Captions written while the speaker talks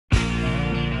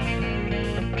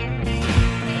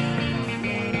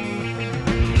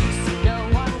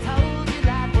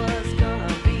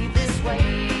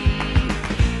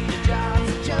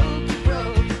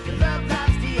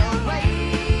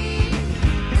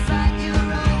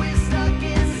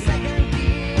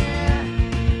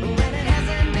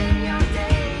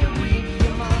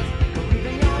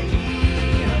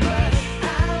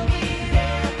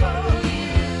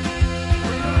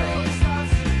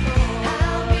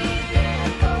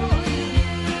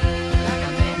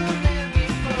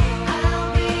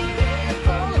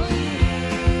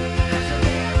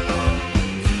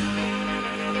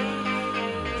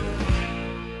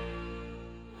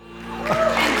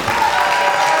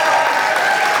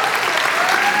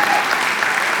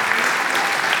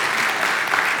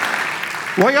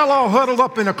Well, y'all all huddled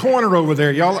up in a corner over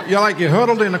there. Y'all like you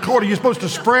huddled in a corner. You're supposed to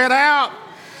spread out.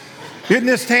 Isn't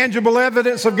this tangible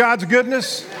evidence of God's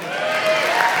goodness?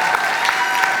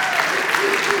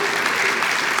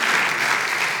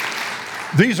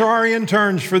 These are our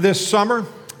interns for this summer,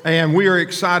 and we are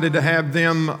excited to have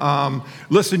them.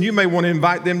 Listen, you may want to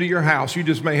invite them to your house. You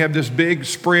just may have this big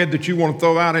spread that you want to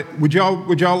throw out. Would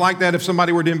y'all like that if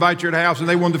somebody were to invite you to the house and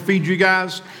they wanted to feed you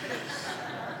guys?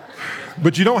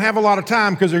 But you don't have a lot of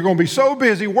time because they're going to be so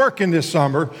busy working this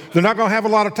summer, they're not going to have a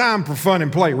lot of time for fun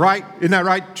and play, right? Isn't that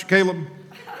right, Caleb?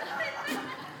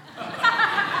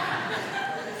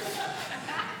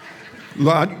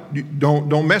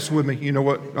 Don't mess with me. You know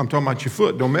what? I'm talking about your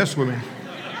foot. Don't mess with me.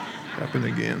 Happened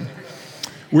again.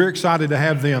 We're excited to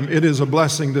have them. It is a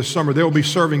blessing this summer. They'll be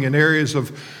serving in areas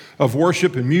of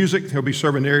worship and music. They'll be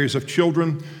serving in areas of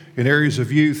children, in areas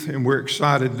of youth, and we're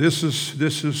excited. This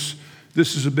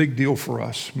is a big deal for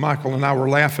us. Michael and I were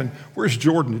laughing. Where's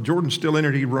Jordan? Did Jordan still in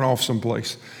it? He'd run off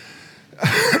someplace.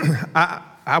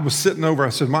 I was sitting over, I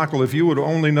said, Michael, if you would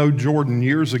only know Jordan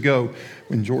years ago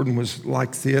when Jordan was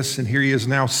like this, and here he is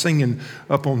now singing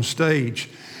up on stage.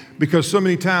 Because so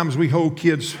many times we hold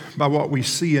kids by what we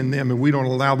see in them, and we don't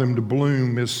allow them to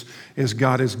bloom as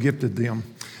God has gifted them.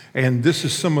 And this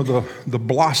is some of the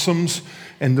blossoms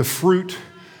and the fruit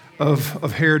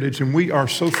of Heritage, and we are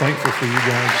so thankful for you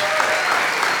guys.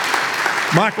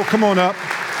 Michael, come on up.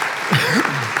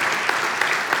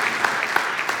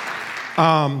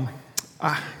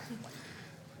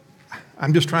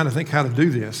 I'm just trying to think how to do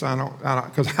this.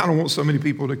 Because I don't want so many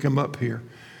people to come up here.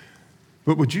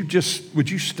 But would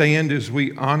you stand as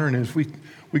we honor and as we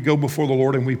go before the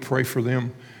Lord and we pray for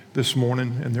them this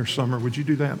morning and their summer? Would you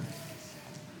do that?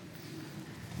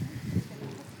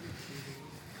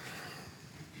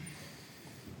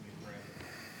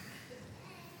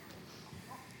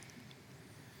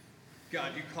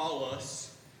 God, you call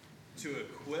us to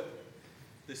equip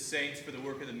the saints for the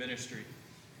work of the ministry.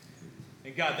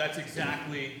 And God, that's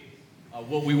exactly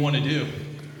what we want to do.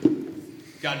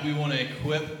 God, we want to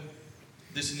equip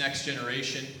this next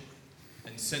generation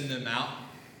and send them out.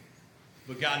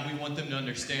 But God, we want them to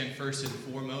understand first and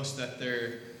foremost that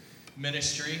their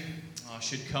ministry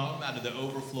should come out of the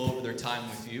overflow of their time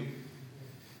with you.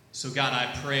 So God,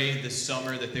 I pray this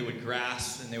summer that they would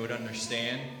grasp and they would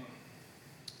understand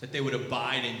that they would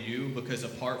abide in you, because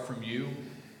apart from you,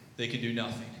 they can do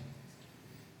nothing.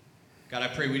 God, I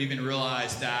pray we'd even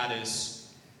realize that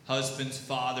as husbands,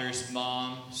 fathers,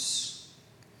 moms.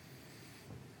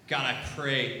 God, I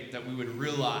pray that we would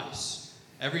realize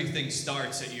everything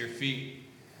starts at your feet.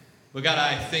 But God,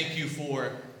 I thank you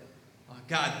for,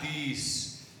 God,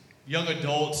 these young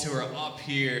adults who are up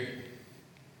here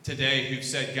today who've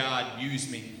said, God, use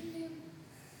me.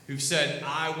 Who've said,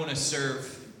 I want to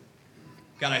serve.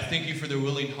 God, I thank you for their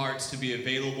willing hearts to be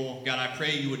available. God, I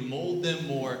pray you would mold them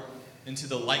more into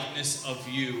the likeness of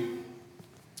you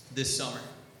this summer.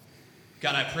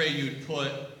 God, I pray you would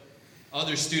put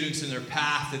other students in their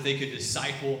path that they could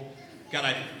disciple. God,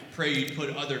 I pray you'd put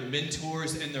other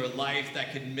mentors in their life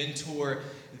that could mentor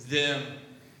them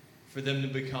for them to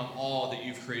become all that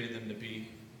you've created them to be.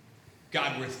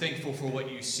 God, we're thankful for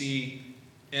what you see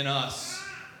in us.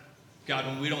 God,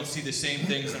 when we don't see the same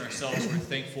things in ourselves, we're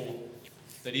thankful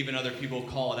that even other people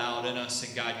call it out in us,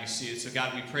 and God, you see it. So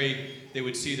God, we pray they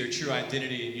would see their true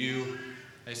identity in you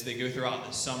as they go throughout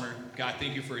the summer. God,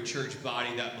 thank you for a church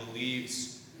body that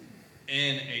believes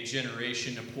in a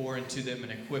generation to pour into them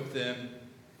and equip them,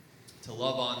 to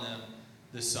love on them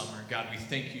this summer. God, we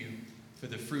thank you for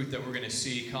the fruit that we're going to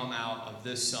see come out of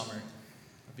this summer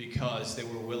because they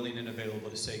were willing and available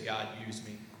to say, God, use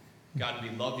me. God, we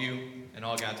love you, and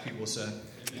all God's people said,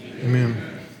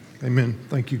 Amen. Amen.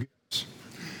 Thank you.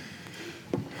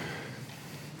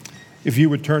 If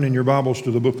you would turn in your Bibles to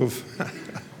the book of,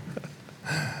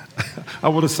 I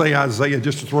want to say Isaiah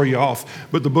just to throw you off,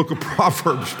 but the book of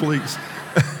Proverbs, please.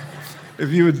 If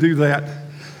you would do that.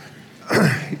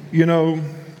 You know,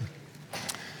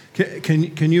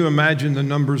 can you imagine the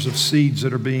numbers of seeds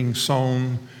that are being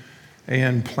sown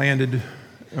and planted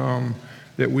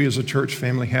that we as a church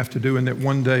family have to do, and that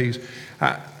one day,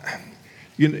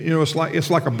 you know, it's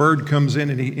like a bird comes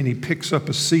in and he picks up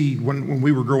a seed. When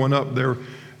we were growing up,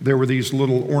 there were these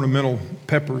little ornamental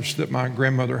peppers that my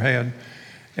grandmother had,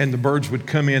 and the birds would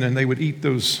come in and they would eat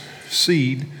those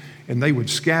seed, and they would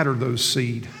scatter those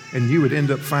seed, and you would end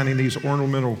up finding these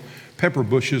ornamental pepper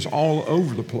bushes all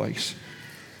over the place.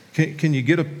 Can you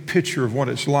get a picture of what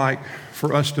it's like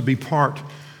for us to be part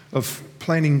of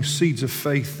planting seeds of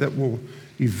faith that will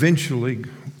eventually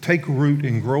take root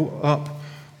and grow up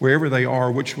wherever they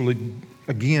are, which will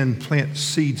again plant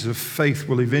seeds of faith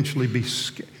will eventually be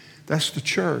that's the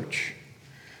church.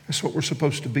 That's what we're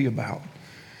supposed to be about.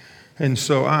 And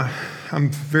so I'm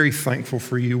very thankful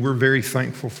for you. We're very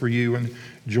thankful for you, and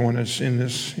join us in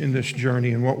this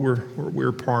journey and what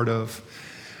we're part of.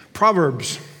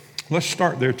 Proverbs. Let's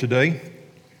start there today.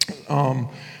 We're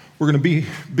going to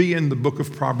be in the book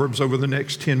of Proverbs over the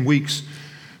next 10 weeks.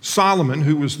 Solomon,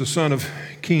 who was the son of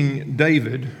King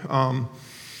David,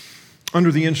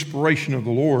 under the inspiration of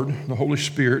the Lord, the Holy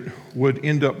Spirit, would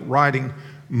end up writing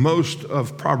most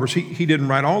of Proverbs. He didn't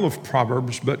write all of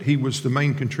Proverbs, but he was the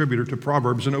main contributor to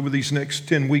Proverbs. And over these next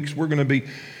 10 weeks, we're going to be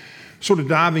sort of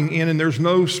diving in, and there's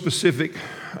no specific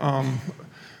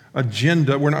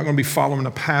agenda. We're not going to be following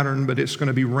a pattern, but it's going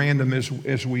to be random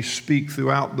as we speak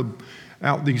throughout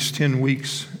these 10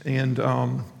 weeks. And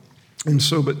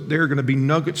so, but there are going to be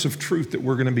nuggets of truth that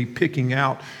we're going to be picking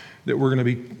out, that we're going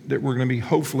to be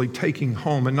hopefully taking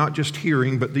home, and not just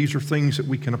hearing, but these are things that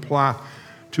we can apply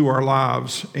to our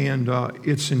lives. And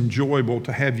it's enjoyable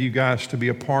to have you guys to be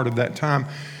a part of that time.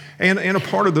 And a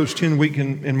part of those 10 weeks,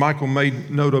 and Michael made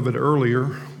note of it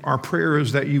earlier, our prayer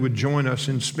is that you would join us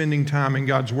in spending time in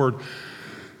God's Word.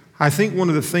 I think one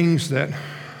of the things that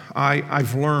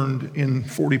I've learned in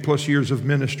 40 plus years of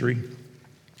ministry,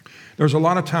 there's a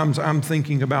lot of times I'm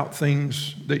thinking about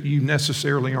things that you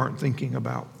necessarily aren't thinking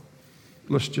about.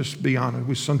 Let's just be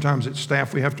honest. Sometimes at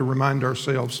staff we have to remind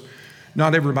ourselves,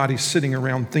 not everybody's sitting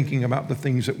around thinking about the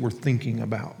things that we're thinking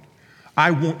about.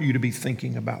 I want you to be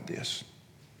thinking about this.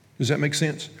 Does that make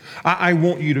sense? I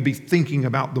want you to be thinking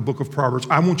about the book of Proverbs.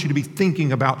 I want you to be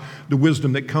thinking about the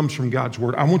wisdom that comes from God's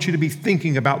Word. I want you to be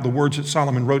thinking about the words that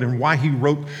Solomon wrote and why he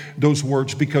wrote those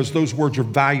words, because those words are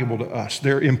valuable to us.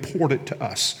 They're important to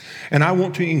us. And I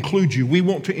want to include you. We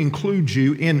want to include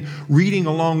you in reading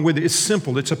along with it. It's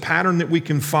simple. It's a pattern that we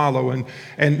can follow.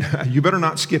 And you better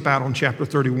not skip out on chapter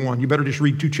 31. You better just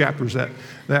read 2 chapters that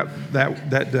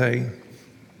day.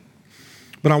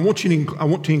 But I want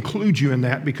to include you in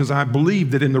that, because I believe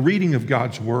that in the reading of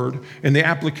God's Word and the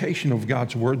application of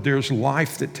God's Word, there's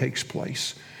life that takes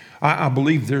place. I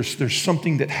believe there's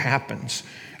something that happens.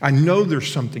 I know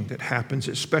there's something that happens,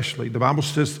 especially. The Bible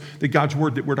says that God's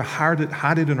Word, that we're to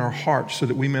hide it in our hearts so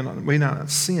that we may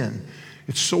not sin.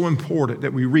 It's so important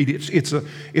that we read it. It's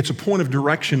a point of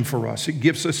direction for us. It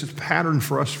gives us a pattern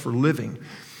for us for living.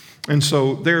 And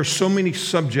so there are so many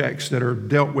subjects that are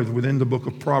dealt with within the book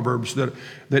of Proverbs that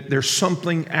there's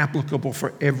something applicable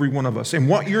for every one of us. And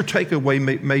what your takeaway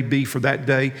may be for that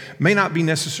day may not be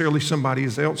necessarily somebody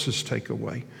else's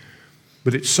takeaway,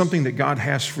 but it's something that God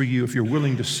has for you if you're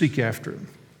willing to seek after it.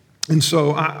 And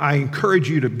so I encourage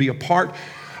you to be a part.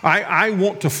 I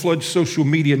want to flood social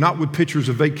media, not with pictures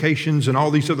of vacations and all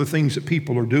these other things that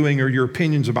people are doing, or your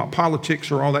opinions about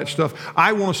politics or all that stuff.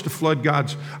 I want us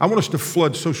to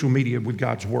flood social media with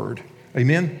God's Word.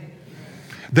 Amen?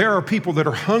 There are people that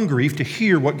are hungry to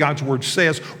hear what God's Word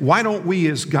says. Why don't we,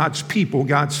 as God's people,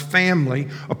 God's family,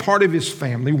 a part of His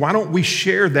family, why don't we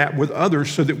share that with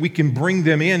others so that we can bring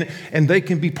them in and they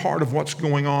can be part of what's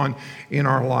going on in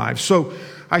our lives? So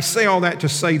I say all that to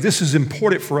say this is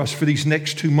important for us for these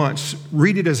next 2 months.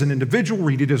 Read it as an individual,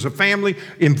 read it as a family,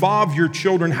 involve your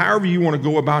children, however you want to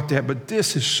go about that. But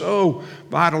this is so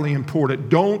vitally important.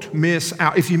 Don't miss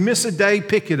out. If you miss a day,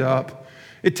 pick it up.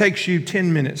 It takes you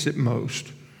 10 minutes at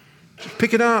most. Just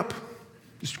pick it up.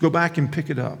 Just go back and pick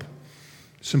it up.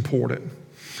 It's important.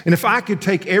 And if I could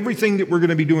take everything that we're going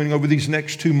to be doing over these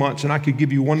next 2 months and I could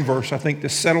give you one verse, I think, to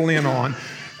settle in on,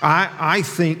 I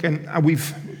think, and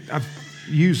I've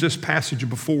used this passage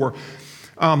before,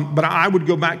 but I would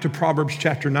go back to Proverbs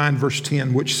chapter 9, verse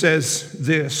 10, which says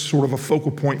this, sort of a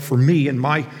focal point for me in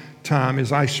my time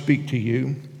as I speak to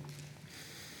you.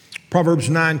 Proverbs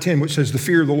 9:10, which says, "The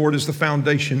fear of the Lord is the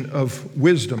foundation of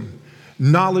wisdom.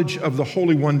 Knowledge of the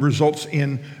Holy One results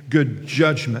in good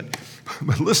judgment."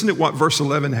 But listen to what verse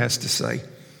 11 has to say.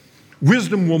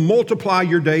 Wisdom will multiply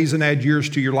your days and add years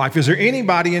to your life. Is there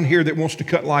anybody in here that wants to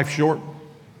cut life short?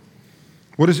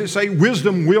 What does it say?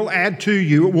 Wisdom will add to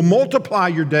you. It will multiply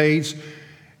your days,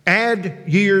 add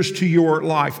years to your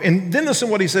life. And then listen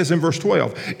to what he says in verse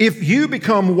 12. If you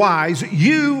become wise,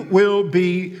 you will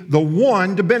be the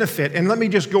one to benefit. And let me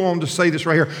just go on to say this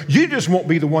right here. You just won't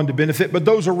be the one to benefit, but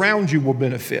those around you will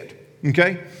benefit.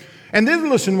 Okay? And then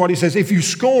listen to what he says. If you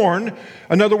scorn,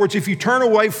 in other words, if you turn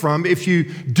away from, if you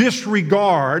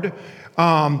disregard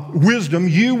wisdom,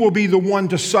 you will be the one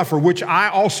to suffer, which I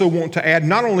also want to add.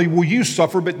 Not only will you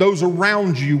suffer, but those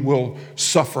around you will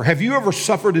suffer. Have you ever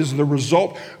suffered as the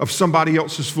result of somebody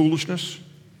else's foolishness?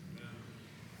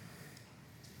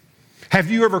 Have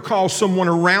you ever caused someone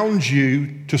around you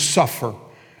to suffer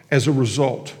as a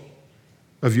result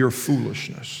of your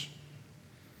foolishness.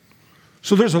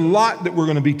 So there's a lot that we're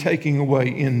going to be taking away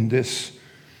in this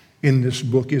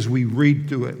book as we read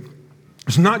through it.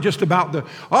 It's not just about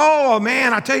oh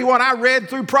man, I tell you what, I read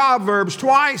through Proverbs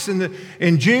twice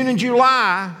in June and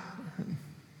July.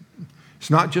 It's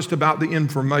not just about the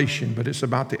information, but it's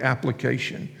about the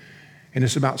application. And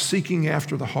it's about seeking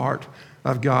after the heart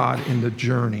of God in the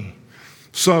journey.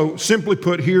 So simply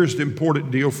put, here's the important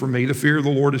deal for me. The fear of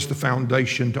the Lord is the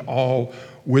foundation to all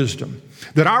wisdom.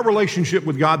 That our relationship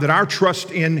with God, that our trust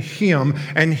in Him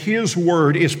and His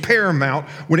Word is paramount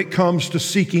when it comes to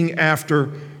seeking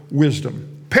after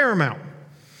wisdom. Paramount.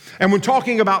 And when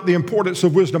talking about the importance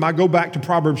of wisdom, I go back to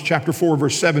Proverbs chapter 4,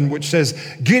 verse 7, which says,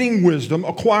 getting wisdom,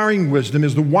 acquiring wisdom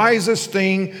is the wisest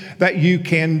thing that you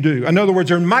can do. In other words,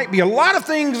 there might be a lot of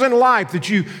things in life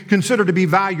that you consider to be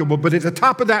valuable, but at the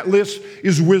top of that list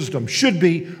is wisdom, should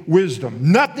be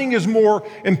wisdom. Nothing is more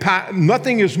important,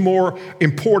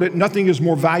 nothing is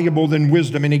more valuable than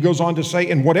wisdom. And he goes on to say,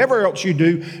 and whatever else you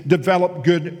do, develop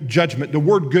good judgment. The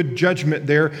word good judgment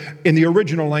there in the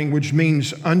original language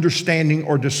means understanding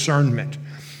or discernment.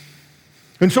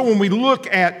 And so when we look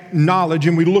at knowledge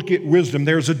and we look at wisdom,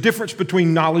 there's a difference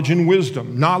between knowledge and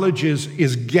wisdom. Knowledge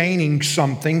is gaining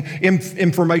something,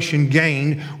 information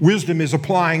gained. Wisdom is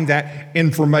applying that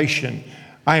information.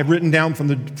 I have written down from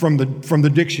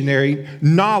the dictionary,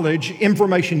 knowledge,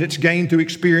 information that's gained through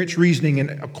experience, reasoning, and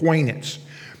acquaintance.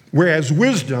 Whereas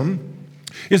wisdom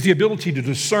is the ability to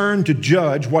discern, to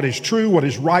judge what is true, what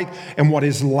is right, and what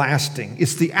is lasting.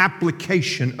 It's the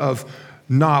application of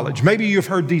knowledge. Maybe you've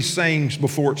heard these sayings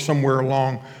before somewhere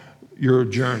along your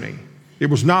journey. It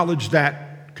was knowledge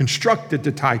that constructed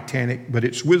the Titanic, but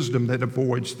it's wisdom that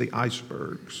avoids the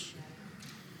icebergs.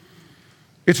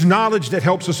 It's knowledge that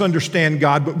helps us understand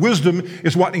God, but wisdom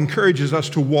is what encourages us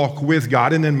to walk with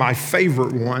God. And then my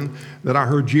favorite one that I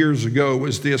heard years ago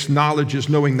was this: knowledge is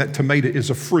knowing that tomato is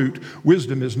a fruit.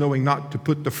 Wisdom is knowing not to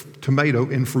put the tomato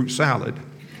in fruit salad.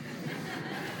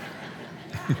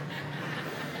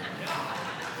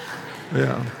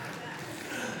 Yeah.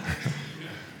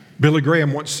 Billy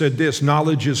Graham once said this: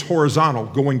 knowledge is horizontal,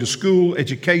 going to school,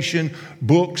 education,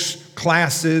 books,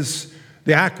 classes,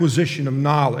 the acquisition of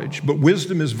knowledge. But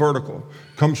wisdom is vertical,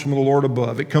 comes from the Lord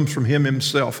above. It comes from Him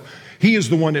Himself. He is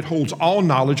the one that holds all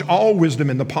knowledge, all wisdom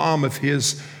in the palm of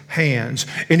His hands.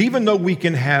 And even though we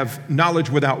can have knowledge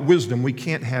without wisdom, we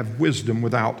can't have wisdom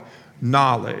without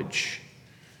knowledge.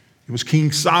 It was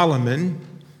King Solomon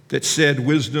that said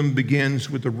wisdom begins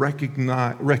with the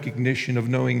recognition of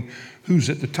knowing who's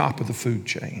at the top of the food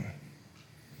chain.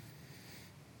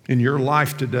 In your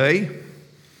life today,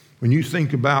 when you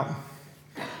think about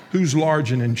who's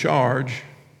large and in charge,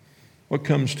 what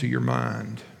comes to your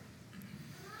mind?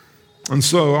 And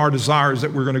so our desire is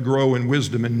that we're going to grow in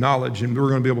wisdom and knowledge, and we're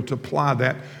going to be able to apply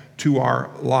that to our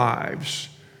lives.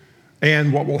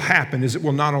 And what will happen is it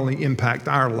will not only impact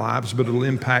our lives, but it'll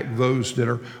impact those that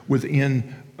are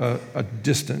within a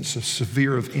distance, a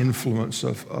sphere of influence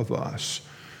of us.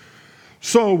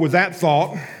 So with that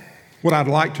thought, what I'd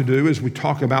like to do is we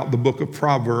talk about the book of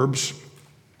Proverbs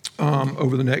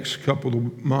over the next couple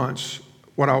of months.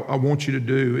 What I want you to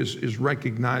do is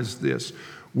recognize this: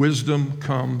 wisdom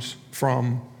comes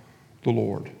from the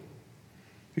Lord.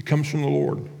 It comes from the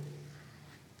Lord.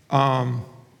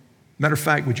 Matter of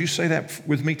fact, would you say that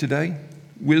with me today?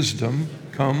 Wisdom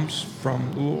comes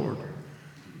from the Lord.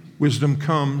 Wisdom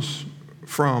comes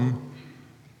from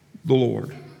the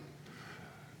Lord.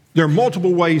 There are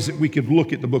multiple ways that we could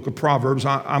look at the book of Proverbs.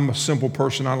 I'm a simple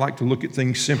person. I like to look at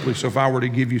things simply. So if I were to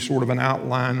give you sort of an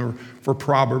outline, or for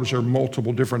Proverbs, there are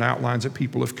multiple different outlines that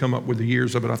people have come up with the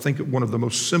years of it. I think one of the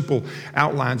most simple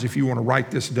outlines, if you want to write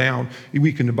this down,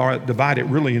 we can divide it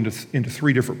really into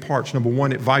three different parts. Number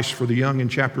one, advice for the young in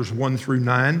chapters 1 through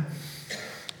 9.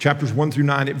 Chapters 1 through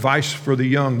 9, advice for the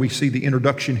young. We see the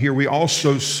introduction here. We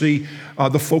also see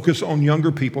the focus on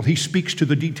younger people. He speaks to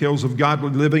the details of godly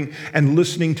living and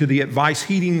listening to the advice,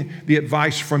 heeding the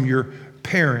advice from your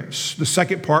parents. The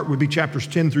second part would be chapters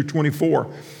 10 through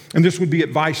 24. And this would be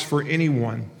advice for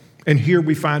anyone. And here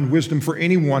we find wisdom for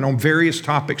anyone on various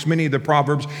topics. Many of the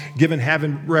Proverbs given have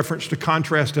in reference to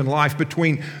contrast in life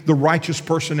between the righteous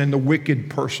person and the wicked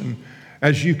person.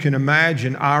 As you can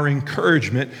imagine, our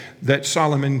encouragement that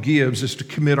Solomon gives is to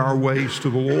commit our ways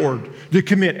to the Lord, to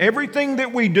commit everything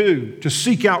that we do to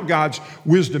seek out God's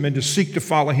wisdom and to seek to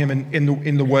follow Him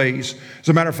in the ways. As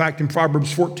a matter of fact, in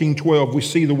Proverbs 14:12, we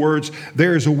see the words,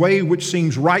 "There is a way which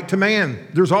seems right to man."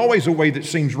 There's always a way that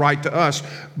seems right to us,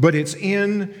 but its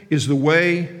end is the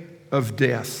way of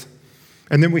death.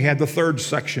 And then we had the third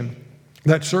section.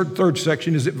 That third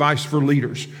section is advice for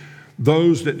leaders.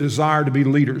 those that desire to be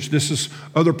leaders. This is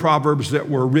other proverbs that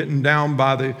were written down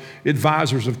by the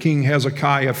advisors of King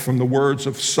Hezekiah from the words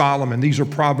of Solomon. These are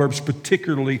proverbs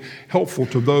particularly helpful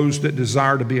to those that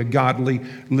desire to be a godly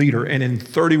leader. And in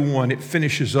 31, it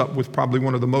finishes up with probably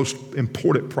one of the most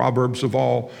important proverbs of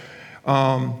all,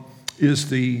 is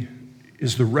the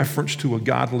reference to a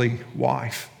godly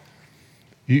wife.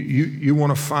 You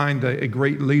want to find a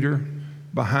great leader.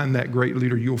 Behind that great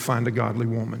leader, you'll find a godly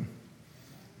woman.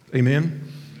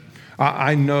 Amen?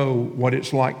 I know what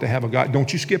it's like to have a God.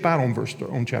 Don't you skip out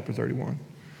on chapter 31.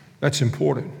 That's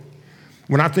important.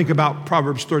 When I think about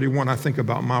Proverbs 31, I think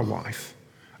about my wife.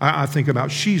 I think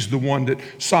about she's the one that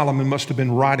Solomon must have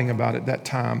been writing about at that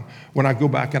time. When I go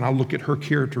back and I look at her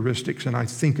characteristics and I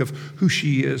think of who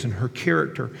she is and her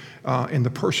character and the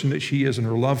person that she is and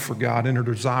her love for God and her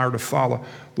desire to follow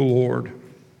the Lord.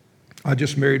 I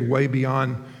just married way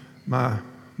beyond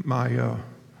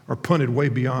or punted way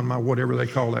beyond my whatever they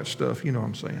call that stuff. You know what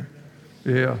I'm saying?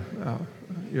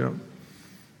 Yeah.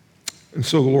 And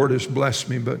so the Lord has blessed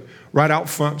me. But right out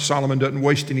front, Solomon doesn't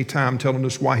waste any time telling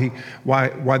us why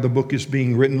the book is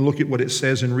being written. Look at what it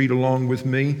says and read along with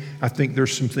me. I think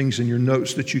there's some things in your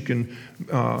notes that you can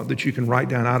write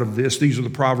down out of this. These are the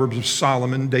Proverbs of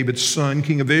Solomon, David's son,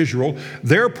 king of Israel.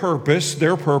 Their purpose,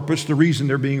 the reason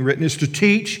they're being written is to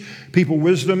teach people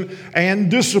wisdom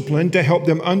and discipline to help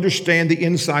them understand the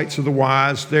insights of the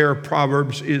wise. Their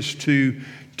Proverbs is to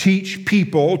teach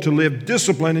people to live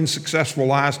disciplined and successful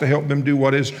lives to help them do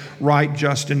what is right,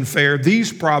 just, and fair.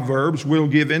 These proverbs will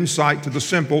give insight to the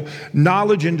simple,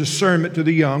 knowledge and discernment to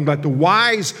the young. Let the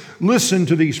wise listen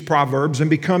to these proverbs and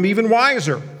become even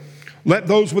wiser. Let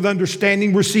those with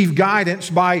understanding receive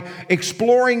guidance by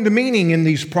exploring the meaning in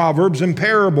these proverbs and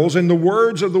parables and the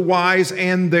words of the wise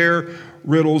and their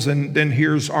riddles. And then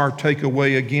here's our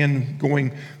takeaway again,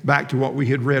 going back to what we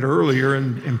had read earlier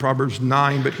in Proverbs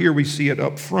 9, but here we see it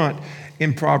up front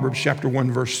in Proverbs chapter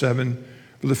 1, verse 7.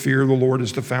 The fear of the Lord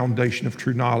is the foundation of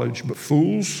true knowledge, but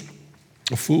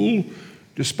a fool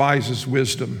despises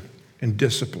wisdom and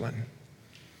discipline.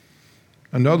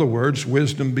 In other words,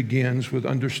 wisdom begins with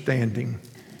understanding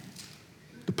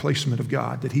the placement of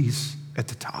God, that He's at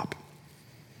the top.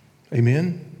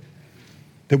 Amen?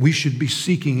 That we should be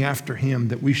seeking after Him,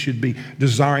 that we should be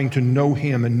desiring to know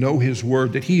Him and know His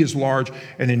Word, that He is large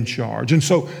and in charge. And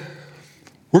so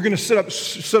we're going to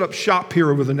set up shop here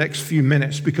over the next few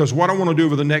minutes, because what I want to do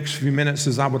over the next few minutes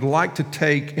is I would like to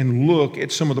take and look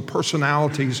at some of the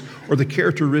personalities or the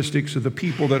characteristics of the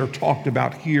people that are talked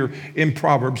about here in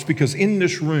Proverbs, because in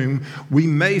this room we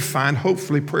may find,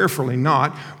 hopefully, prayerfully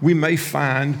not, we may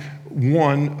find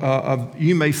one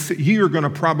you are going to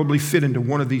probably fit into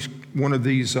one of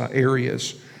these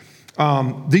areas.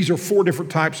 These are 4 different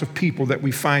types of people that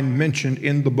we find mentioned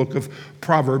in the book of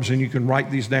Proverbs, and you can write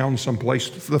these down someplace.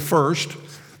 The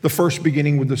first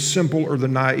beginning with the simple or the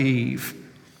naive.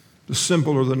 The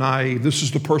simple or the naive. This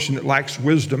is the person that lacks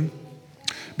wisdom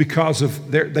because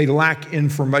they lack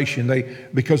information.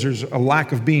 Because there's a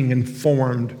lack of being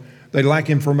informed. They lack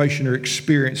information or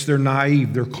experience. They're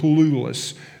naive. They're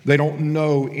clueless. They don't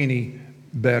know any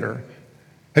better.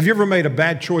 Have you ever made a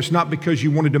bad choice, not because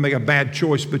you wanted to make a bad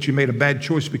choice, but you made a bad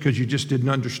choice because you just didn't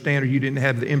understand or you didn't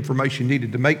have the information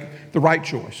needed to make the right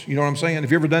choice? You know what I'm saying?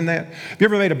 Have you ever done that? Have you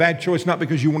ever made a bad choice, not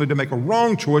because you wanted to make a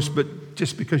wrong choice, but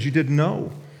just because you didn't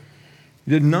know?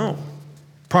 You didn't know.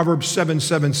 Proverbs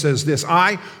 7:7 says this,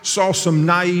 I saw some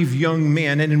naive young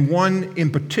men, and in one in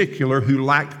particular who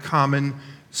lacked common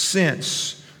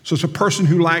sense. So it's a person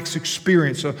who lacks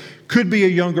experience. Could be a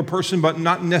younger person, but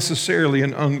not necessarily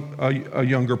a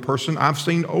younger person. I've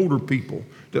seen older people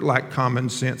that lack common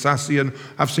sense. I've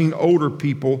seen older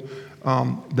people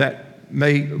that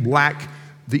may lack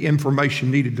the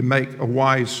information needed to make a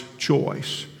wise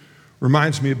choice.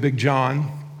 Reminds me of Big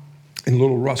John and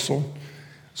little Russell.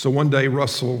 So one day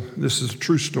Russell, this is a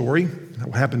true story.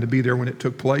 I happened to be there when it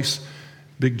took place.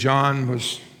 Big John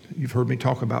was... You've heard me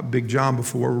talk about Big John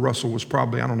before. Russell was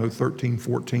probably, 13,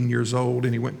 14 years old,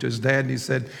 and he went to his dad and he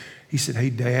said, hey,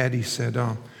 Dad, he said,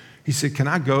 can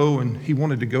I go? And he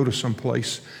wanted to go to some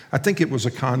place. I think it was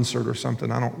a concert or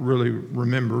something. I don't really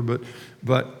remember,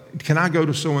 but can I go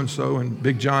to so-and-so? And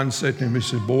Big John said to him, he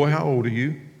said, boy, how old are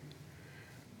you?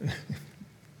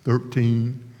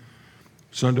 13.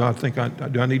 Son, do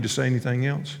I need to say anything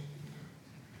else?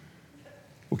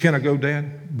 Well, can I go,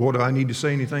 Dad? Boy, do I need to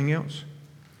say anything else?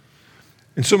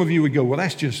 And some of you would go, well,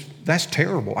 that's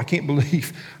terrible. I can't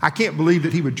believe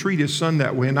that he would treat his son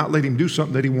that way and not let him do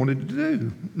something that he wanted to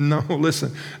do. No,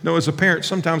 listen. No, as a parent,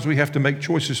 sometimes we have to make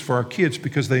choices for our kids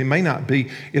because they may not be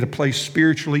at a place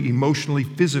spiritually, emotionally,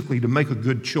 physically to make a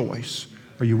good choice.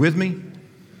 Are you with me?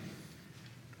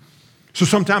 So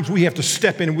sometimes we have to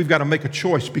step in and we've got to make a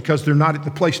choice because they're not at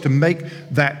the place to make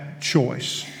that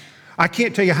choice. I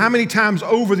can't tell you how many times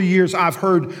over the years I've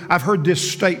heard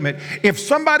this statement. If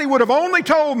somebody would have only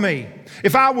told me,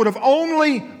 if I would have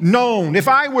only known, if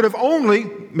I would have only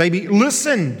maybe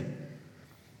listened.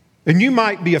 And you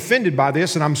might be offended by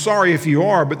this, and I'm sorry if you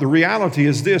are, but the reality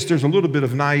is this: there's a little bit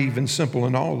of naive and simple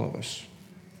in all of us.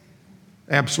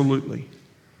 Absolutely.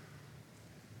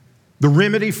 The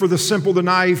remedy for the simple, the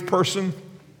naive person: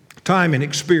 time and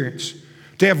experience.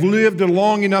 To have lived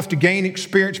long enough to gain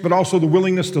experience, but also the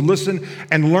willingness to listen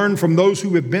and learn from those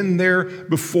who have been there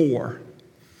before.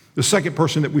 The second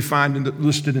person that we find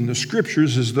listed in the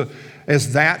Scriptures is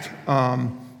that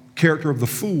character of the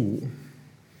fool.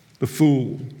 The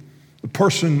fool. The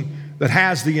person that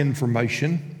has the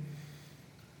information,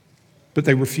 but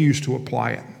they refuse to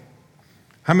apply it.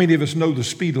 How many of us know the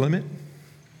speed limit?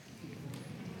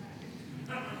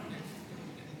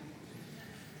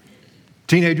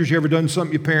 Teenagers, you ever done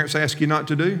something your parents ask you not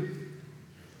to do?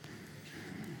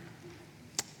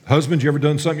 Husbands, you ever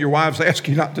done something your wives ask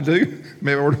you not to do?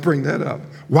 Maybe I ought to bring that up.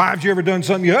 Wives, you ever done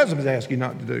something your husbands ask you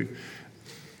not to do?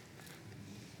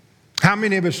 How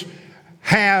many of us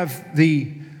have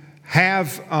the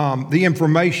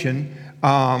information,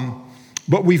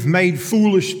 but we've made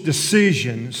foolish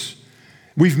decisions?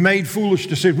 We've made foolish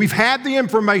decisions. We've had the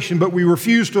information, but we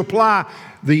refuse to apply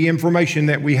the information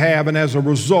that we have, and as a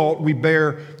result, we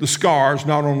bear the scars,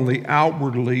 not only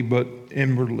outwardly, but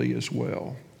inwardly as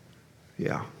well.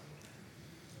 Yeah.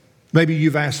 Maybe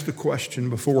you've asked the question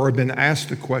before, or been asked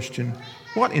the question,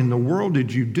 what in the world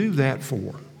did you do that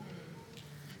for?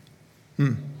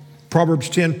 Proverbs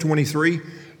 10:23,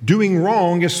 doing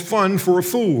wrong is fun for a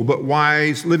fool, but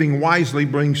living wisely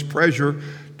brings pleasure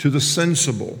to the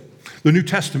sensible. The New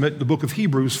Testament, the book of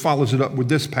Hebrews, follows it up with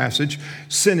this passage: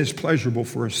 sin is pleasurable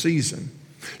for a season.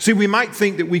 See, we might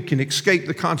think that we can escape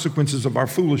the consequences of our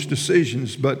foolish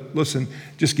decisions, but listen,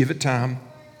 just give it time.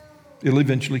 It'll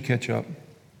eventually catch up.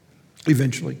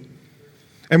 Eventually.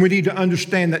 And we need to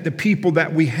understand that the people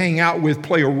that we hang out with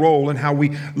play a role in how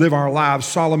we live our lives.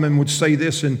 Solomon would say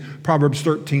this in Proverbs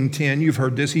 13:10. You've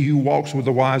heard this: he who walks with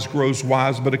the wise grows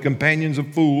wise, but a companion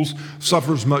of fools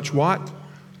suffers much what?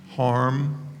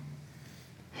 Harm.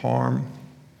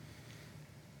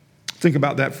 Think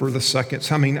about that for the seconds.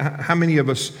 How many of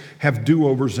us have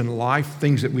do-overs in life,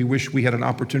 things that we wish we had an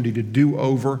opportunity to do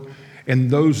over, and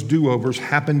those do-overs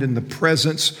happened in the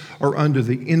presence or under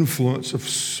the influence of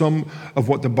some of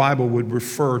what the Bible would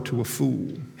refer to a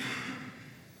fool?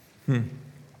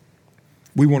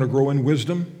 We want to grow in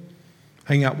wisdom.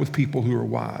 Hang out with people who are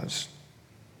wise.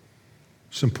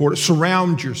 It's important.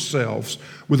 Surround yourselves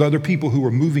with other people who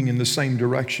are moving in the same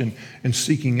direction and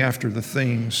seeking after the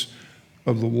things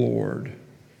of the Lord.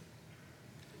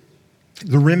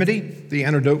 The remedy, the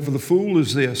antidote for the fool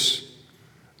is this: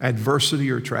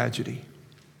 adversity or tragedy.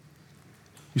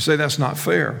 You say that's not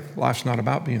fair. Life's not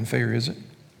about being fair, is it?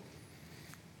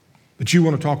 But you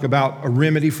want to talk about a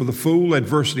remedy for the fool: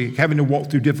 adversity, having to walk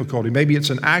through difficulty. Maybe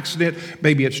it's an accident,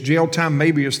 maybe it's jail time,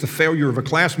 maybe it's the failure of a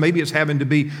class, maybe it's having to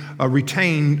be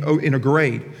retained in a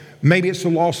grade. Maybe it's the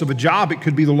loss of a job, it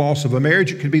could be the loss of a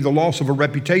marriage, it could be the loss of a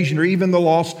reputation, or even the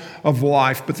loss of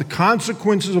life. But the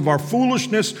consequences of our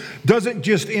foolishness doesn't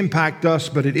just impact us,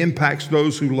 but it impacts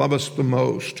those who love us the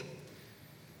most.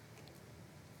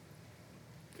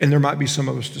 And there might be some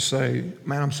of us to say,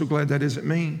 man, I'm so glad that isn't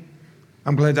me.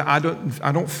 I'm glad that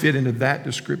I don't fit into that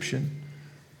description.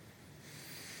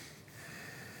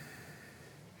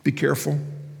 Be careful,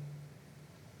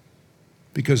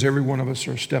 because every one of us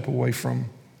are a step away from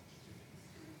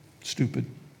stupid.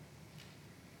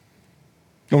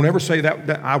 Don't ever say that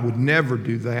I would never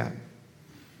do that.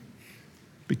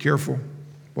 Be careful.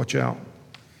 Watch out.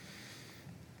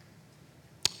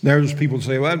 There's people who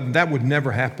say, well, that would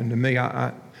never happen to me.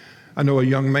 I know a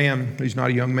young man. He's not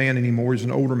a young man anymore. He's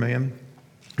an older man.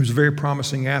 He was a very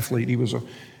promising athlete. He was a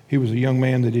young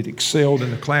man that had excelled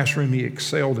in the classroom. He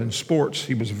excelled in sports.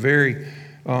 He was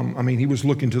he was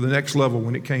looking to the next level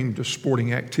when it came to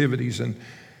sporting activities.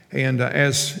 And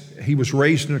as he was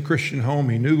raised in a Christian home,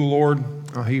 he knew the Lord.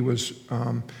 He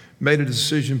made a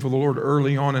decision for the Lord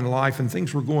early on in life, and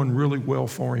things were going really well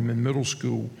for him in middle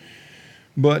school.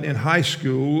 But in high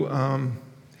school,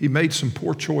 he made some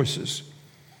poor choices.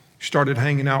 He started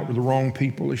hanging out with the wrong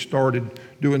people. He started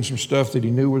doing some stuff that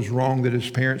he knew was wrong, that his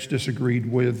parents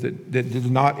disagreed with, that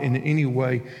did not in any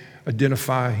way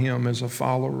identify him as a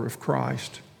follower of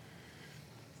Christ.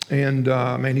 And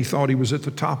he thought he was at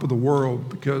the top of the world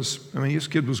because, this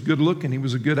kid was good looking. He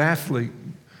was a good athlete.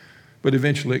 But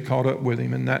eventually it caught up with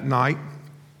him. And that night,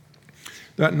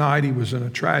 That night he was in a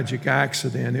tragic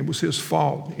accident. It was his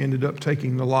fault. He ended up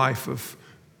taking the life of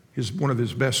one of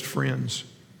his best friends.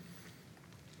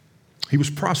 He was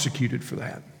prosecuted for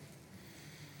that.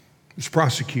 He was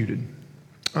prosecuted.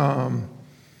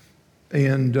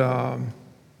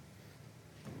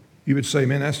 You would say,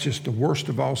 man, that's just the worst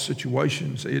of all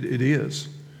situations. It is.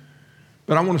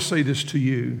 But I want to say this to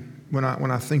you when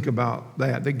I think about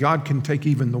that God can take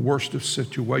even the worst of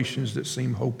situations that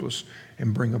seem hopeless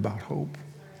and bring about hope.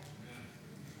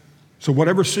 So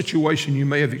whatever situation you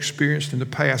may have experienced in the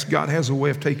past, God has a way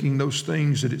of taking those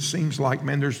things that it seems like,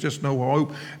 man, there's just no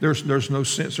hope. There's no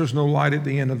sense. There's no light at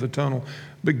the end of the tunnel.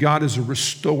 But God is a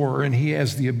restorer, and He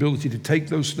has the ability to take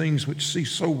those things which seem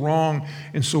so wrong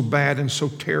and so bad and so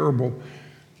terrible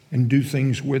and do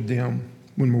things with them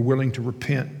when we're willing to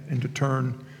repent and to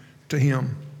turn to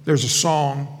Him. There's a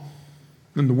song,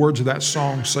 and the words of that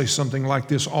song say something like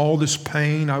this: all this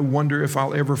pain, I wonder if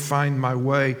I'll ever find my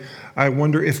way. I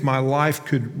wonder if my life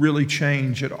could really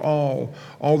change at all.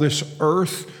 All this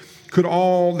earth, could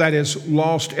all that is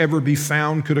lost ever be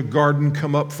found? Could a garden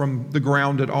come up from the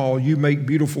ground at all? You make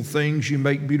beautiful things. You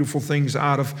make beautiful things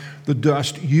out of the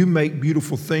dust. You make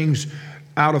beautiful things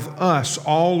out of us.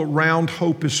 All around,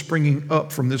 hope is springing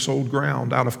up from this old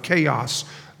ground. Out of chaos,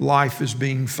 life is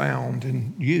being found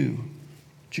in you,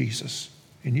 Jesus,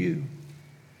 in you.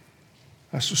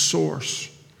 That's the source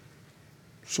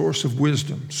of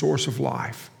wisdom, source of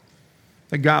life.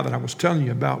 That guy that I was telling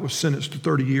you about was sentenced to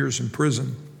 30 years in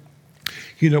prison.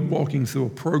 He ended up walking through a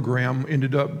program,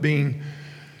 ended up being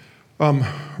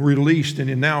released,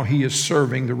 and now he is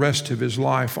serving the rest of his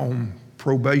life on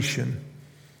probation.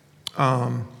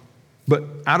 But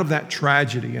out of that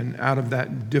tragedy and out of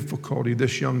that difficulty,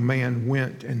 this young man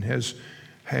went and has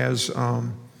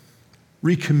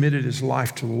recommitted his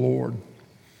life to the Lord.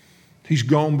 He's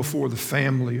gone before the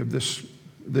family of this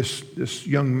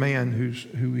young man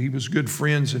who he was good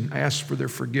friends and asked for their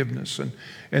forgiveness.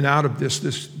 And out of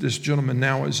this gentleman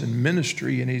now is in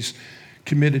ministry, and he's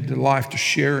committed to life, to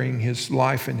sharing his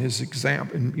life and his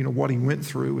example and what he went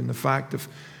through, and the fact of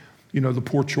the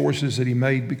poor choices that he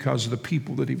made because of the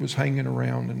people that he was hanging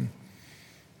around. And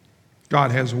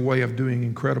God has a way of doing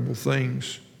incredible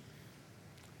things.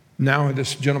 Now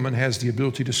this gentleman has the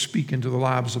ability to speak into the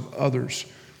lives of others,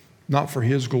 not for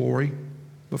his glory,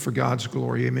 but for God's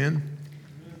glory. Amen?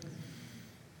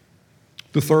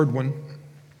 The third one.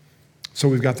 So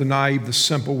we've got the naive, the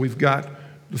simple, we've got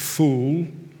the fool,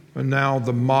 and now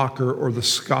the mocker or the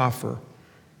scoffer.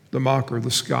 The mocker,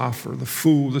 the scoffer, the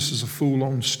fool. This is a fool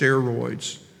on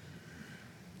steroids.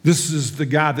 This is the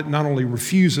guy that not only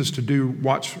refuses to do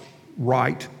what's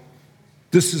right,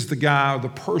 this is the guy or the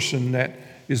person that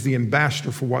is the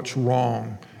ambassador for what's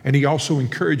wrong. And he also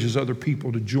encourages other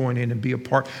people to join in and be a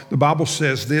part. The Bible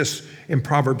says this in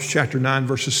Proverbs chapter 9,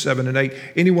 verses 7 and 8.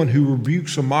 Anyone who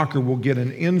rebukes a mocker will get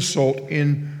an insult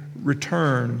in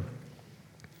return.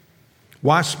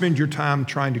 Why spend your time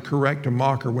trying to correct a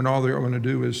mocker when all they're going to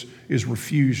do is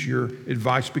refuse your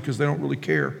advice because they don't really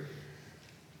care?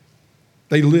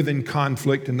 They live in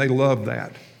conflict and they love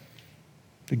that.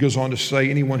 It goes on to say,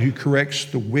 anyone who corrects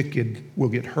the wicked will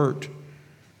get hurt.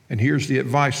 And here's the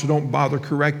advice: so don't bother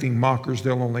correcting mockers.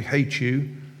 They'll only hate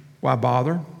you. Why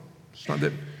bother? It's not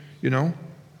that,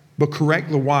 but correct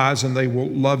the wise and they will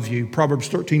love you. Proverbs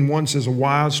 13:1 says, a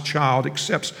wise child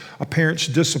accepts a parent's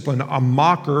discipline. A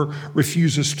mocker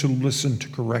refuses to listen to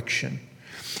correction.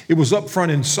 It was up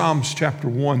front in Psalms chapter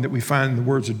 1 that we find the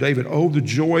words of David. Oh, the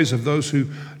joys of those who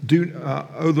do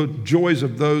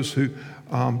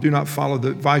not follow the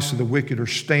advice of the wicked, or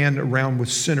stand around with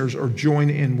sinners, or join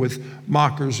in with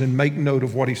mockers. And make note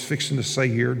of what he's fixing to say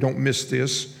here. Don't miss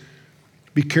this.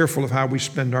 Be careful of how we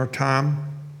spend our time,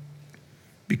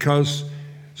 because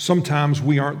sometimes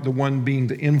we aren't the one being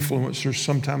the influencer.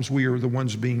 Sometimes we are the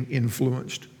ones being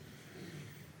influenced.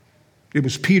 It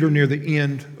was Peter near the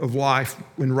end of life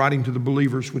when writing to the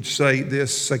believers would say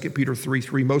this, 2 Peter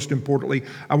 3:3. Most importantly,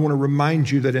 I want to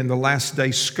remind you that in the last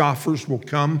day, scoffers will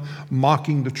come,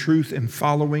 mocking the truth and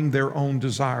following their own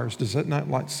desires. Does that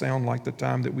not sound like the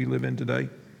time that we live in today?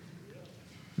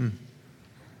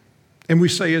 And we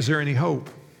say, is there any hope?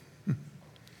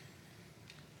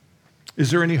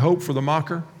 Is there any hope for the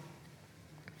mocker?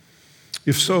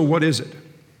 If so, what is it?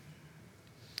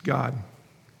 God.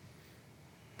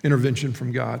 Intervention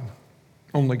from God.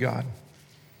 Only God.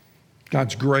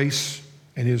 God's grace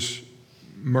and His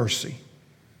mercy.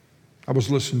 I was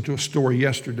listening to a story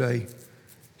yesterday,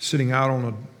 sitting out on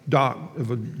a dock of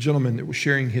a gentleman that was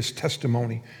sharing his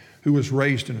testimony, who was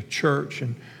raised in a church,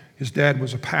 and his dad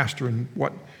was a pastor, and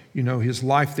his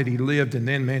life that he lived. And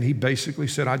then, he basically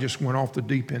said, I just went off the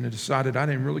deep end and decided I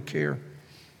didn't really care.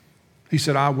 He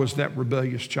said, I was that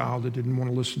rebellious child that didn't want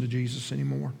to listen to Jesus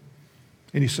anymore.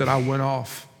 And he said, I went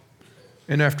off.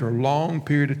 And after a long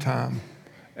period of time,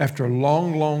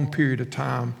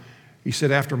 he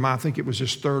said after I think it was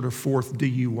his third or fourth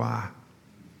DUI,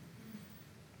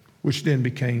 which then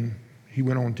became, he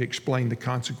went on to explain the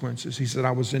consequences. He said,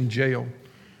 I was in jail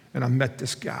and I met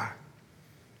this guy.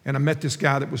 And I met this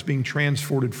guy that was being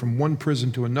transported from one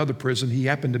prison to another prison. He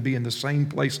happened to be in the same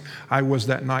place I was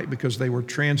that night because they were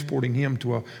transporting him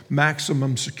to a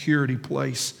maximum security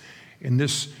place. And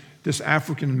this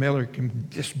African American,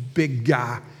 this big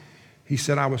guy, he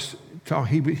said,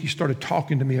 he started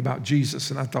talking to me about Jesus.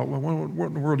 And I thought, well, what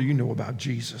in the world do you know about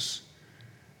Jesus?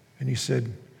 And he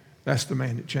said, that's the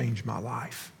man that changed my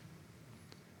life.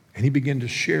 And he began to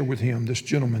share with him, this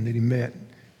gentleman that he met,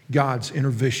 God's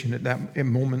intervention at that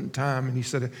moment in time. And he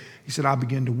said, I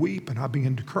began to weep and I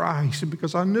began to cry. He said,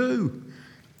 because I knew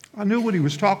what he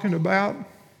was talking about,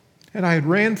 and I had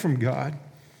ran from God.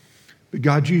 But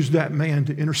God used that man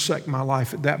to intersect my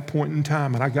life at that point in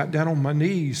time. And I got down on my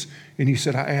knees and he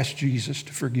said, I asked Jesus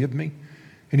to forgive me.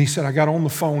 And he said, I got on the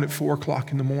phone at 4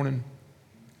 o'clock in the morning.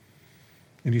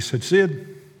 And he said,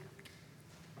 Sid,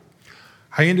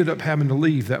 I ended up having to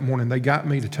leave that morning. They got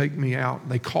me to take me out.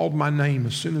 They called my name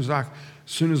as soon as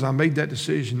I made that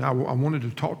decision. I wanted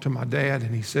to talk to my dad,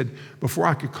 and he said, before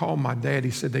I could call my dad,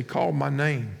 he said, they called my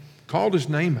name, called his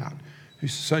name out. He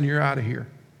said, son, you're out of here.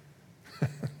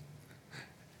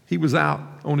 He was out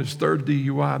on his third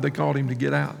DUI. They called him to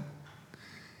get out.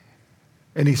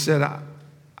 And he said,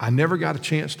 I never got a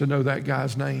chance to know that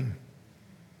guy's name.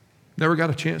 Never got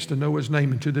a chance to know his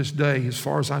name. And to this day, as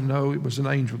far as I know, it was an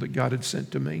angel that God had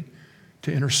sent to me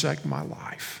to intersect my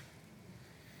life.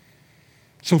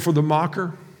 So for the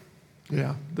mocker,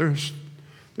 yeah, there's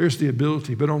the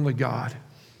ability, but only God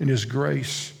in his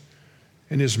grace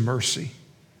and his mercy.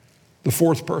 The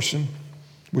fourth person,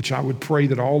 which I would pray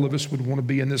that all of us would want to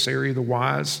be in this area, the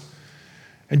wise.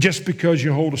 And just because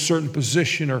you hold a certain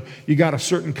position or you got a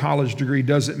certain college degree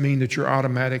doesn't mean that you're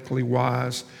automatically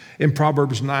wise. In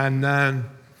Proverbs 9:9,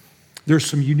 there's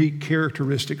some unique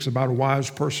characteristics about a wise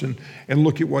person. And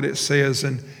look at what it says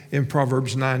in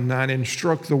Proverbs 9:9,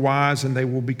 instruct the wise and they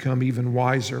will become even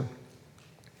wiser.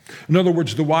 In other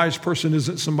words, the wise person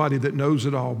isn't somebody that knows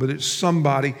it all, but it's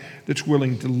somebody that's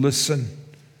willing to listen.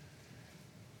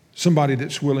 Somebody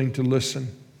that's willing to listen.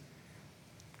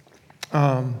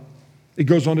 It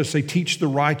goes on to say, teach the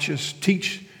righteous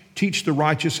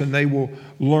and they will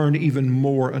learn even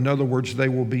more. In other words, they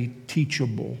will be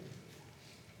teachable.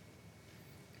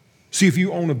 See, if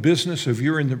you own a business, if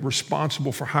you're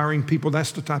responsible for hiring people,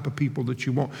 that's the type of people that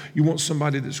you want. You want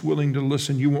somebody that's willing to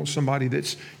listen. You want somebody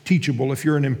that's teachable. If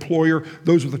you're an employer,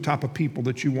 those are the type of people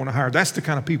that you want to hire. That's the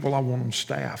kind of people I want on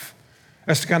staff.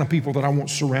 That's the kind of people that I want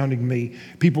surrounding me.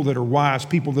 People that are wise,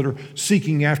 people that are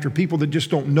seeking after, people that just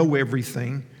don't know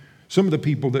everything. Some of the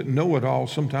people that know it all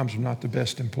sometimes are not the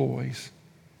best employees.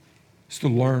 It's the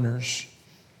learners,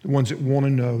 the ones that want to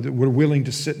know, that we're willing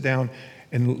to sit down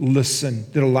and listen,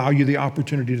 that allow you the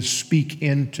opportunity to speak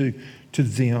into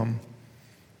them.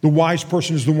 The wise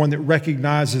person is the one that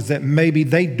recognizes that maybe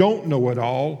they don't know it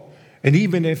all, and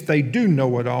even if they do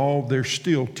know it all, they're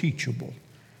still teachable,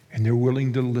 and they're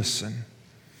willing to listen.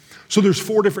 So there's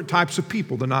 4 different types of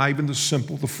people: the naive and the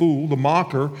simple, the fool, the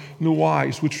mocker, and the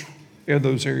wise. Which of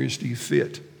those areas do you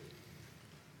fit?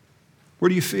 Where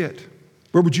do you fit?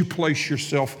 Where would you place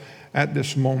yourself at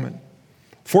this moment?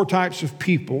 4 types of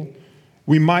people.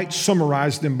 We might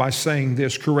summarize them by saying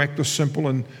this: correct the simple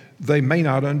and they may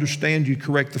not understand you.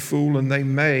 Correct the fool and they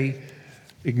may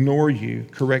ignore you.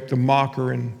 Correct the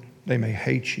mocker and they may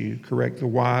hate you. Correct the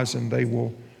wise and they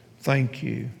will thank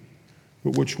you.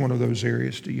 But which one of those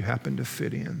areas do you happen to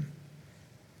fit in?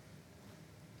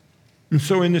 And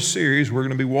so in this series, we're going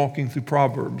to be walking through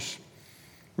Proverbs.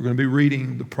 We're going to be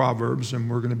reading the Proverbs, and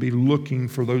we're going to be looking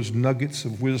for those nuggets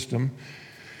of wisdom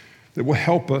that will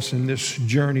help us in this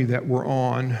journey that we're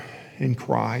on in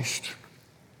Christ.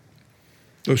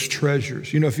 Those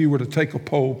treasures. You know, if you were to take a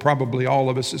poll, probably all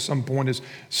of us at some point has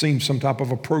seen some type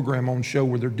of a program on show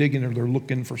where they're digging or they're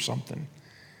looking for something.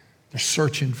 They're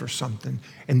searching for something,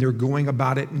 and they're going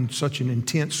about it in such an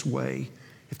intense way.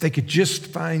 If they could just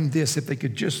find this, if they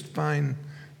could just find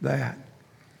that.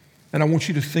 And I want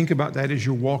you to think about that as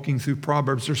you're walking through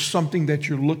Proverbs. There's something that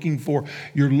you're looking for.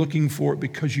 You're looking for it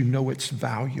because you know it's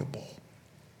valuable.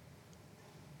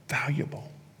 Valuable.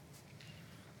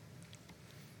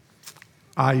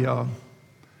 I've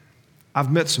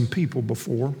met some people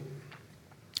before.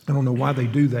 I don't know why they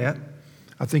do that.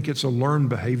 I think it's a learned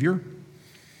behavior.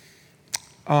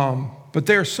 But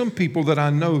there are some people that I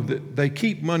know that they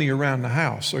keep money around the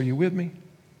house. Are you with me?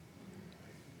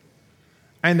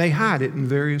 And they hide it in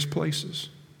various places.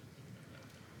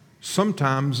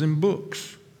 Sometimes in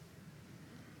books.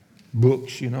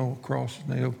 Books, across.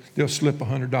 They'll slip a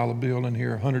 $100 bill in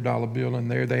here, a $100 bill in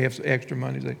there. They have extra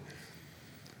money.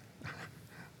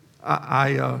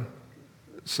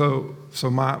 So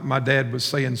my dad was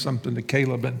saying something to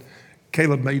Caleb, and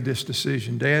Caleb made this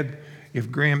decision. Dad,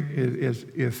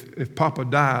 if Papa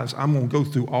dies, I'm going to go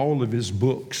through all of his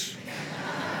books.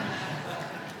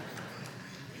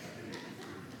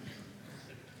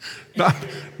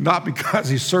 Not because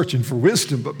he's searching for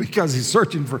wisdom, but because he's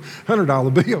searching for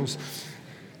 $100 bills.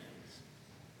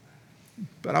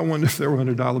 But I wonder if there were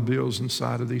 $100 bills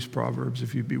inside of these Proverbs,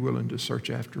 if you'd be willing to search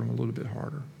after them a little bit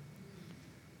harder,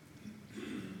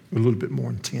 a little bit more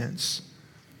intense,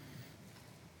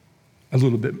 a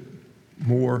little bit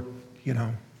more,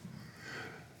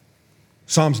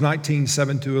 Psalms 19,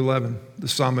 7-11, the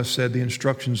psalmist said, the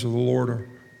instructions of the Lord are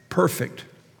perfect.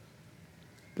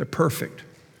 They're perfect.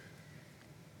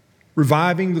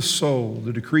 Reviving the soul,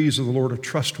 the decrees of the Lord are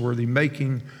trustworthy,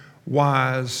 making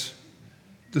wise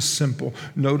the simple.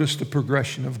 Notice the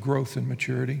progression of growth and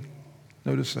maturity.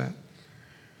 Notice that.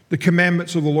 The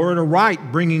commandments of the Lord are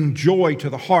right, bringing joy to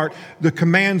the heart. The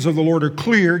commands of the Lord are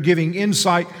clear, giving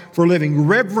insight for living.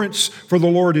 Reverence for the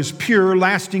Lord is pure,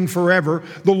 lasting forever.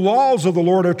 The laws of the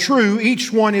Lord are true.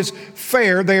 Each one is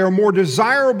fair. They are more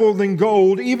desirable than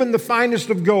gold, even the finest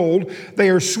of gold. They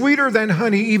are sweeter than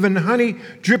honey, even honey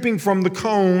dripping from the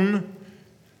cone.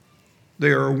 They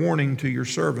are a warning to your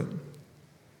servant.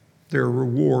 They are a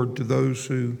reward to those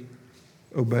who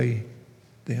obey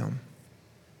them.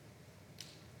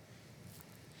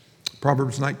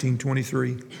 Proverbs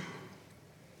 19:23.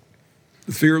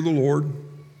 The fear of the Lord,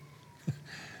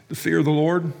 the fear of the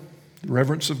Lord, the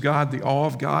reverence of God, the awe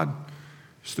of God,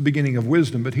 it's the beginning of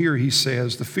wisdom. But here he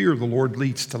says the fear of the Lord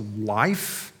leads to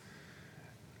life,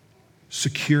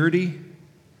 security,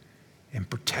 and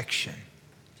protection.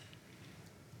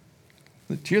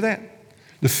 Do you hear that?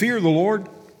 The fear of the Lord,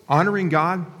 honoring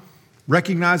God,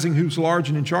 recognizing who's large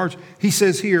and in charge. He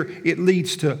says here it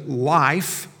leads to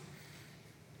life,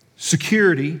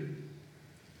 security,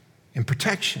 and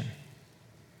protection.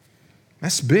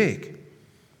 That's big.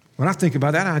 When I think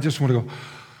about that, I just want to go,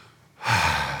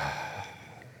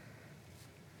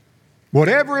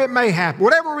 whatever it may happen,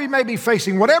 whatever we may be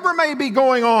facing, whatever may be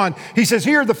going on, he says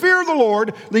here, the fear of the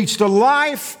Lord leads to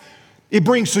life. It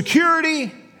brings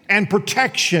security and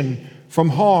protection from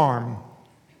harm.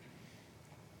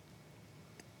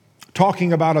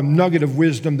 Talking about a nugget of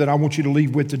wisdom that I want you to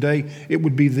leave with today, it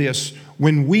would be this.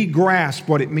 When we grasp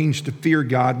what it means to fear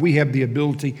God, we have the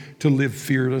ability to live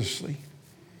fearlessly.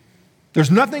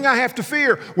 There's nothing I have to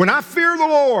fear. When I fear the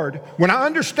Lord, when I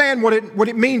understand what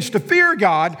it means to fear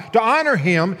God, to honor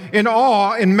Him in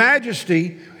awe and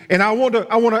majesty, and I want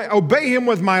to obey Him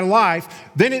with my life,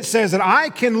 then it says that I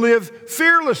can live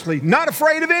fearlessly, not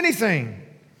afraid of anything.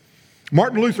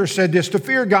 Martin Luther said this, to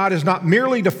fear God is not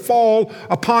merely to fall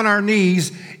upon our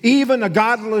knees. Even a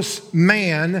godless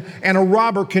man and a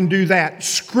robber can do that.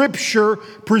 Scripture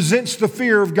presents the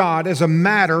fear of God as a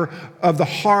matter of the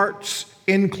heart's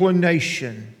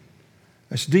inclination.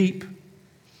 That's deep.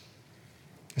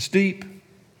 That's deep.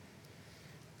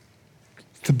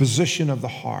 The position of the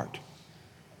heart.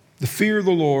 The fear of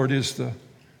the Lord is the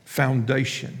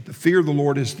foundation. The fear of the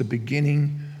Lord is the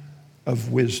beginning of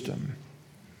wisdom.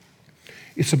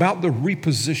 It's about the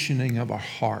repositioning of our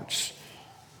hearts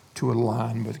to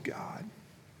align with God,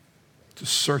 to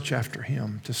search after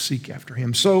Him, to seek after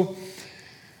Him. So,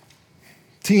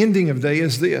 the ending of the day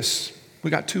is this.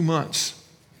 We got 2 months.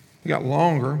 We got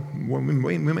longer. We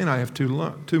may not have 2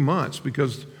 months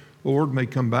because the Lord may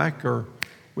come back or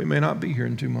we may not be here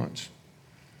in 2 months.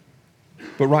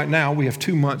 But right now, we have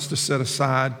 2 months to set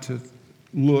aside to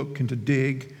look and to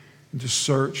dig and to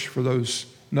search for those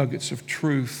nuggets of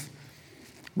truth,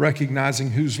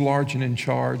 recognizing who's large and in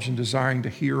charge and desiring to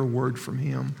hear a word from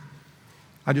Him.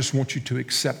 I just want you to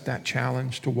accept that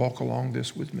challenge to walk along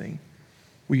this with me.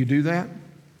 Will you do that?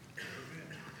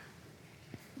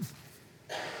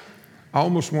 I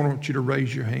almost want you to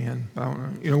raise your hand.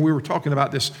 We were talking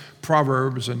about this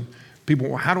Proverbs and people,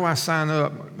 well, how do I sign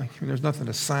up? There's nothing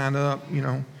to sign up,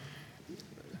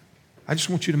 I just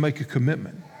want you to make a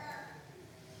commitment.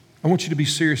 I want you to be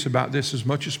serious about this as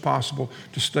much as possible,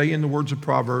 to stay in the words of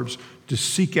Proverbs, to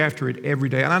seek after it every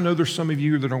day. And I know there's some of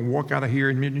you that don't walk out of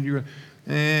here and you're,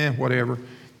 whatever.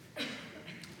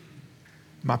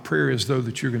 My prayer is, though,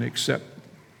 that you're going to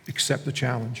accept the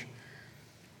challenge.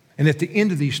 And at the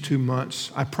end of these 2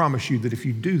 months, I promise you that if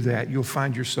you do that, you'll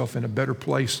find yourself in a better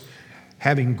place,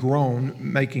 having grown,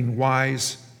 making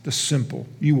wise the simple.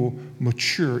 You will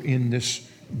mature in this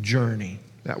journey.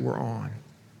 that we're on.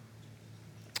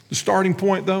 The starting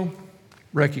point, though,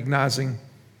 recognizing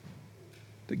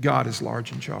that God is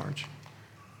large in charge.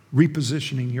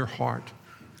 Repositioning your heart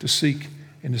to seek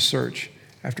and to search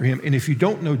after Him. And if you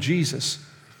don't know Jesus,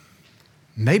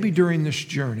 maybe during this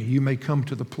journey you may come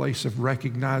to the place of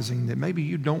recognizing that maybe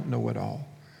you don't know it all.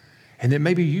 And that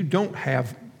maybe you don't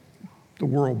have the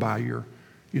world by your,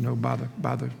 by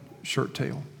the shirt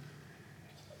tail.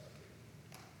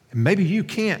 And maybe you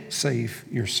can't save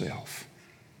yourself.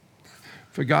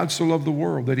 For God so loved the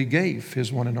world that He gave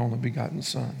His one and only begotten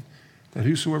Son, that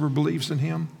whosoever believes in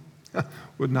Him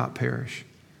would not perish,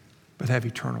 but have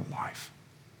eternal life.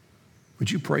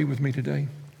 Would you pray with me today?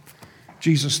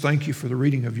 Jesus, thank you for the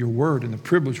reading of your word and the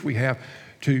privilege we have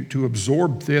to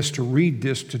absorb this, to read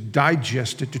this, to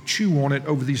digest it, to chew on it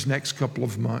over these next couple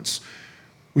of months.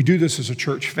 We do this as a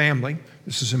church family.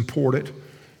 This is important.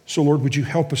 So, Lord, would you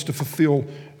help us to fulfill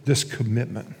this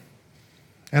commitment?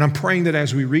 And I'm praying that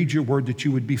as we read your word, that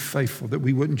you would be faithful, that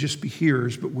we wouldn't just be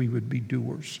hearers, but we would be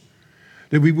doers.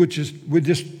 That we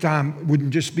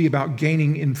wouldn't just be about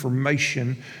gaining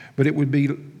information, but it would be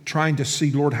trying to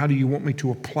see, Lord, how do you want me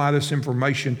to apply this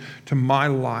information to my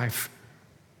life?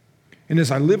 And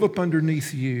as I live up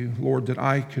underneath you, Lord, that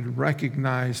I could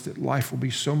recognize that life will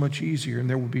be so much easier, and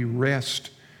there will be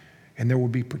rest, and there will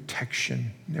be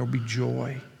protection, and there will be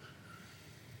joy.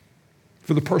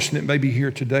 For the person that may be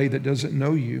here today that doesn't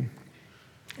know you,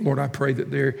 Lord, I pray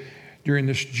that during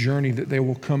this journey that they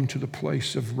will come to the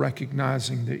place of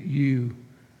recognizing that you,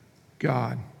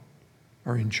 God,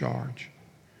 are in charge.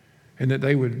 And that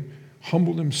they would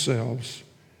humble themselves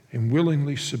and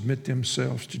willingly submit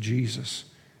themselves to Jesus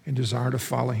and desire to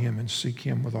follow Him and seek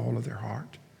Him with all of their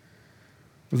heart.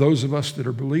 For those of us that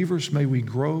are believers, may we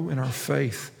grow in our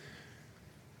faith.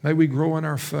 May we grow in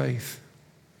our faith,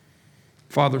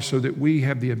 Father, so that we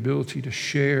have the ability to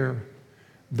share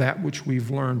that which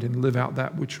we've learned and live out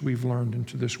that which we've learned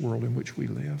into this world in which we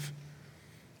live.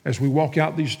 As we walk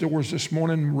out these doors this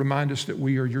morning, remind us that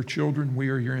we are your children, we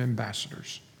are your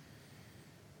ambassadors.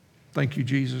 Thank you,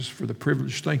 Jesus, for the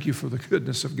privilege. Thank you for the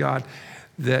goodness of God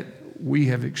that we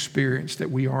have experienced, that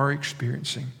we are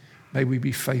experiencing. May we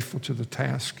be faithful to the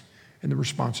task and the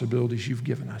responsibilities you've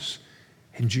given us.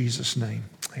 In Jesus' name,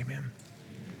 amen.